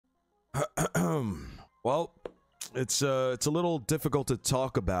Well, it's a little difficult to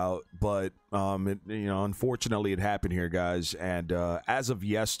talk about, but unfortunately, it happened here, guys. And as of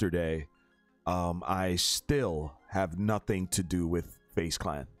yesterday, I still have nothing to do with FaZe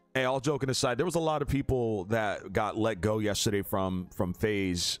Clan. Hey, all joking aside, there was a lot of people that got let go yesterday from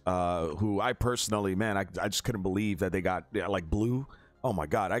FaZe, who I personally, man, I just couldn't believe that they got like Blue. Oh my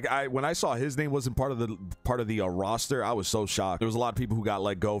God! I when I saw his name wasn't part of the roster, I was so shocked. There was a lot of people who got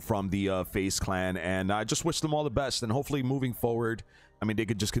let go from the FaZe Clan, and I just wish them all the best. And hopefully, moving forward, I mean, they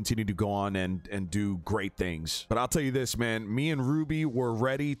could just continue to go on and do great things. But I'll tell you this, man, me and Ruby were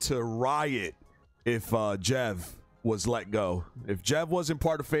ready to riot if Jev was let go. If Jev wasn't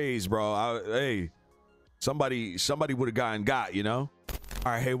part of FaZe, bro, hey, somebody would have gotten got, you know.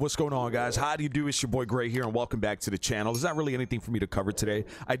 All right, hey, what's going on, guys? How do you do? It's your boy Gray here, and welcome back to the channel. There's not really anything for me to cover today.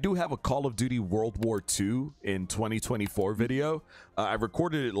 I do have a Call of Duty World War II in 2024 video. I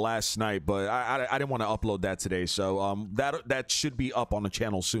recorded it last night, but I didn't want to upload that today, so that should be up on the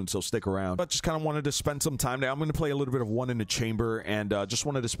channel soon, so stick around. But just kind of wanted to spend some time today. I'm going to play a little bit of One in the Chamber, and just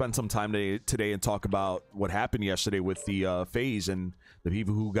wanted to spend some time today and talk about what happened yesterday with the FaZe and the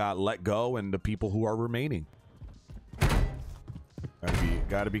people who got let go and the people who are remaining.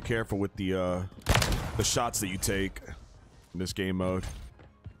 Gotta be careful with the shots that you take in this game mode.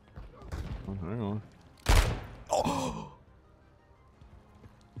 Oh, hang on.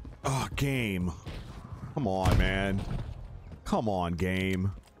 Oh, game. Come on, man. Come on,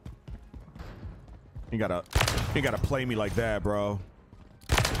 game. You gotta play me like that, bro.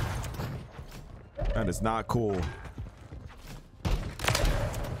 That is not cool. Here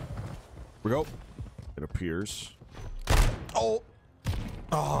we go. It appears. Oh.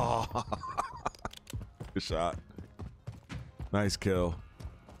 Oh, good shot. Nice kill.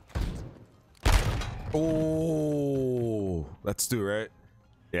 Oh, let's do it, right?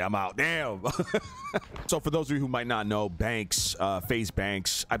 Yeah, I'm out. Damn. So for those of you who might not know, Banks, FaZe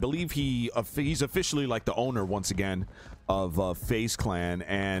Banks, I believe he's officially like the owner once again of FaZe Clan.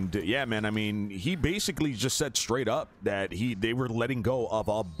 And yeah, man, I mean, he basically just said straight up that they were letting go of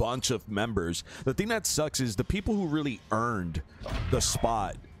a bunch of members. The thing that sucks is the people who really earned the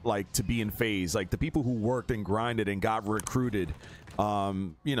spot, like to be in FaZe, like the people who worked and grinded and got recruited,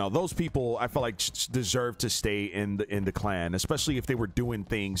 you know, those people I feel like deserve to stay in the clan, especially if they were doing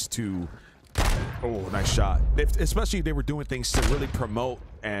things to oh, nice shot. Especially if they were doing things to really promote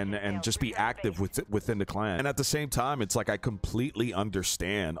and just be active within the clan. And at the same time, it's like I completely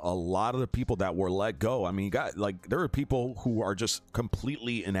understand a lot of the people that were let go. I mean, there are people who are just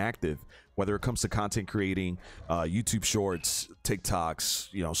completely inactive, whether it comes to content creating, YouTube shorts, TikToks,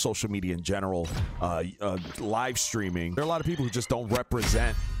 you know, social media in general, live streaming. There are a lot of people who just don't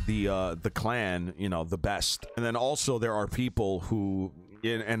represent the clan, you know, the best. And then also there are people who,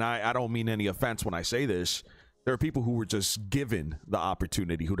 and I don't mean any offense when I say this, there are people who were just given the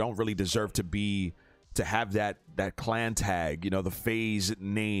opportunity, who don't really deserve to have that clan tag, you know, the FaZe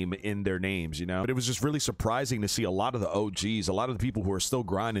name in their names, you know. But it was just really surprising to see a lot of the OGs, a lot of the people who are still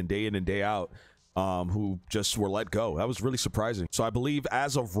grinding day in and day out, who just were let go. That was really surprising. So I believe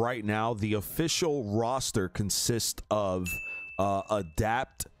as of right now, the official roster consists of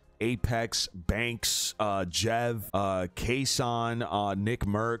Adapt, Apex, Banks, Jev, Kason, Nick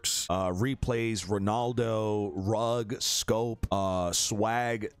Merckx, Replays, Ronaldo, Rug, Scope,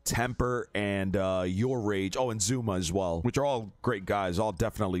 Swag, Temper, and Your Rage. Oh, and Zuma as well, which are all great guys, all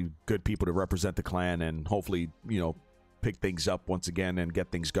definitely good people to represent the clan and hopefully, you know, pick things up once again and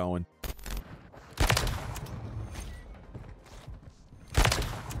get things going.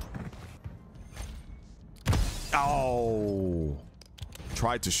 Oh.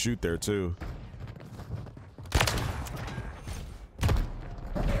 Tried to shoot there too.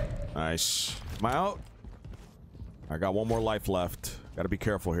 Nice. Am I out? I got one more life left. Gotta be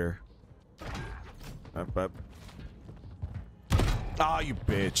careful here. Ah, you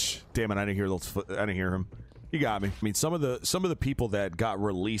bitch. Damn it, I didn't hear those. I didn't hear him. You got me. I mean, some of the people that got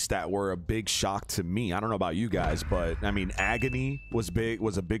released that were a big shock to me. I don't know about you guys, but I mean, Agony was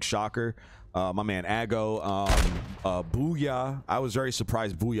a big shocker. My man Ago, Booyah. I was very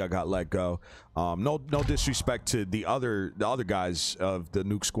surprised Booyah got let go. No disrespect to the other guys of the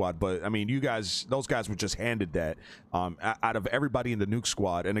Nuke Squad, but I mean, those guys were just handed that. Out of everybody in the Nuke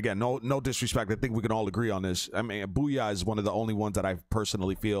Squad, and again, no disrespect. I think we can all agree on this. I mean, Booyah is one of the only ones that I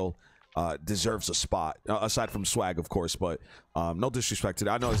personally feel deserves a spot, aside from Swag, of course, but no disrespect to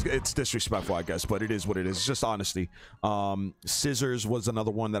that. I know it's disrespectful, I guess, but it is what it is. It's just honesty. Scissors was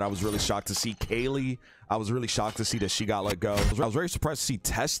another one that I was really shocked to see. Kaylee, I was really shocked to see that she got let go. I was very surprised to see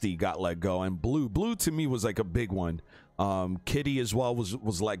Testy got let go, and Blue to me was like a big one. Kitty as well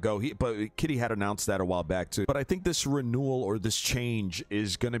was let go. But Kitty had announced that a while back too. But I think this renewal or this change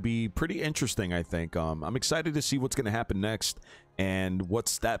is going to be pretty interesting. I think I'm excited to see what's going to happen next and what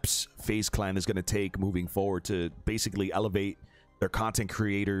steps FaZe Clan is going to take moving forward to basically elevate their content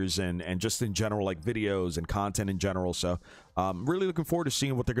creators and just in general, like videos and content in general. So really looking forward to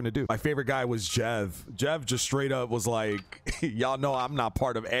seeing what they're gonna do. My favorite guy was Jev just straight up was like, y'all know I'm not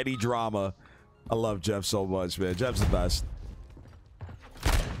part of any drama. I love Jev so much, man. Jev's the best.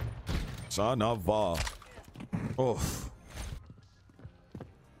 Son of oof.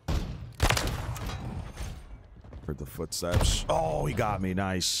 Heard the footsteps. Oh, he got me.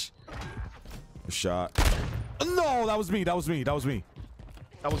 Nice. Good shot. No, that was me. That was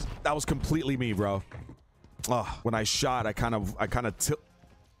completely me, bro. When I shot, I kind of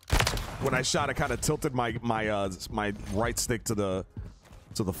tilted my right stick to the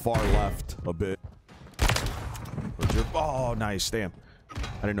far left a bit. Oh, nice. Damn.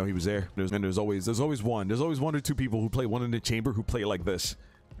 I didn't know he was there. There's always one or two people who play one in the chamber who play like this.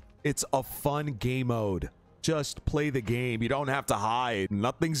 It's a fun game mode. Just play the game. You don't have to hide.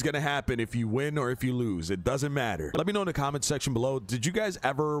 Nothing's gonna happen if you win or if you lose. It doesn't matter. Let me know in the comment section below. Did you guys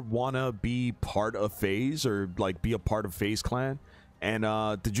ever want to be part of FaZe or like be a part of FaZe Clan? And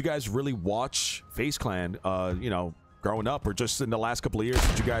did you guys really watch FaZe Clan, you know, growing up or just in the last couple of years?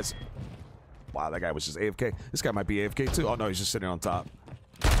 Did you guys... Wow, that guy was just AFK. This guy might be AFK too. Oh no, he's just sitting on top.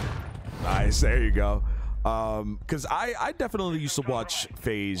 Nice. There you go. Because I definitely used to watch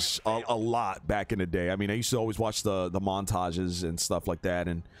FaZe a lot back in the day. I mean, I used to always watch the montages and stuff like that,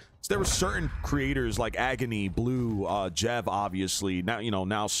 and so there were certain creators like Agony, Blue, Jev, obviously,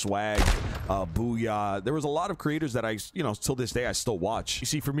 now Swag, Booyah. There was a lot of creators that I, till this day I still watch. You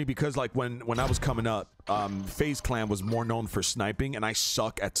see, for me, because like when I was coming up, FaZe Clan was more known for sniping, and I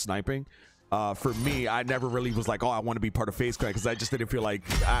suck at sniping. For me, I never really was like, oh, I want to be part of FaZe Clan, because I just didn't feel like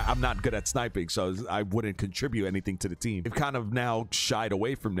I'm not good at sniping, so I wouldn't contribute anything to the team. I've kind of now shied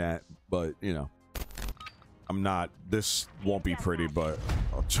away from that, but I'm not. This won't be pretty, but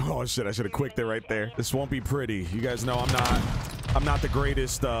oh shit, I should have quicked it right there. This won't be pretty. You guys know I'm not the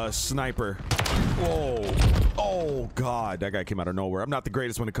greatest sniper. Whoa. Oh god, that guy came out of nowhere. I'm not the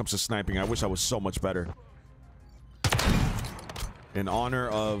greatest when it comes to sniping. I wish I was so much better. In honor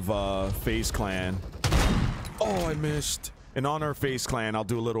of FaZe Clan. Oh, I missed. In honor of FaZe Clan, I'll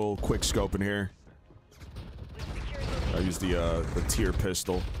do a little quick scope in here. I'll use the tier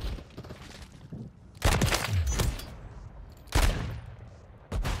pistol.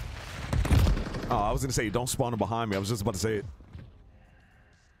 Oh, I was gonna say don't spawn him behind me. I was just about to say it.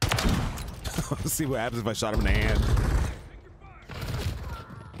 Let's see what happens if I shot him in the hand.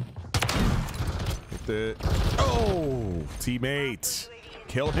 Oh, teammate.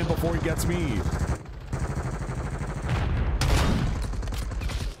 Kill him before he gets me.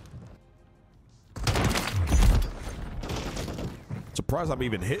 Surprised I'm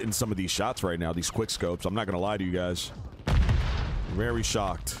even hitting some of these shots right now, these quick scopes. I'm not gonna lie to you guys. Very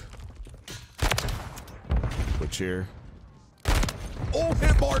shocked. Switch here. Oh,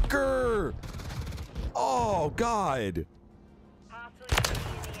 hit marker! Oh god.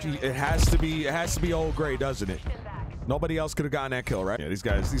 It has to be old gray, doesn't it? Nobody else could have gotten that kill, right? Yeah, these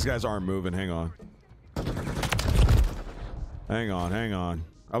guys aren't moving. Hang on.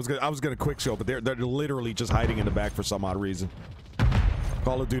 I was gonna quick show, but they're literally just hiding in the back for some odd reason.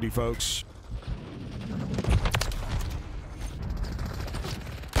 Call of Duty, folks.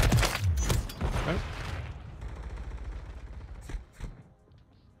 Okay.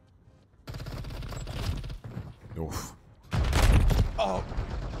 Oof. Oh.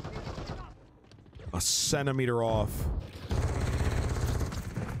 A centimeter off.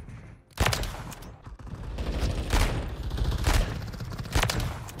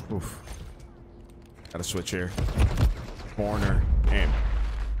 Oof. Gotta switch here. Corner. Damn.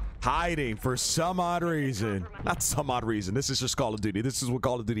 Hiding for some odd reason. Not some odd reason. This is just Call of Duty. This is what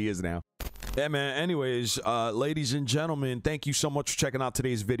Call of Duty is now. Yeah, man. Anyways, ladies and gentlemen, thank you so much for checking out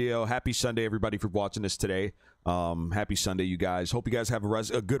today's video. Happy Sunday, everybody, for watching this today. Happy Sunday, you guys. Hope you guys have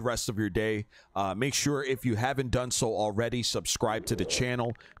a good rest of your day. Make sure, if you haven't done so already, subscribe to the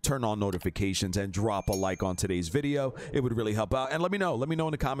channel, turn on notifications, and drop a like on today's video. It would really help out. And let me know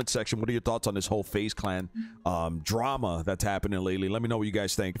in the comment section, what are your thoughts on this whole FaZe Clan drama that's happening lately. Let me know what you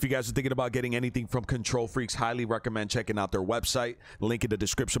guys think. If you guys are thinking about getting anything from Control Freaks, highly recommend checking out their website. Link in the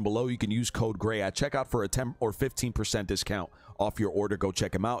description below. You can use code GRAY at checkout for a 10 or 15% discount off your order. Go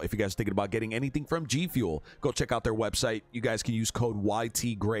check them out. If you guys are thinking about getting anything from G Fuel, go check out their website. You guys can use code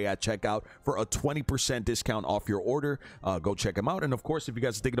YTGray at checkout for a 20% discount off your order. Go check them out. And of course, if you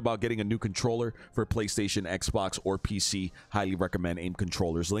guys are thinking about getting a new controller for PlayStation, Xbox, or PC, highly recommend AIM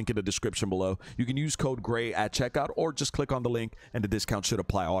controllers. Link in the description below. You can use code GRAY at checkout or just click on the link and the discount should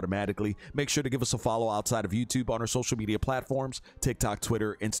apply automatically. Make sure to give us a follow outside of YouTube on our social media platforms: TikTok,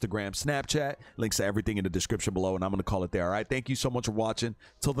 Twitter, Instagram, Snapchat. Links to everything in the description below, and I'm going to call it there. All right, thank you so much for watching.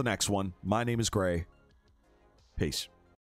 Till the next one, my name is Gray. Peace.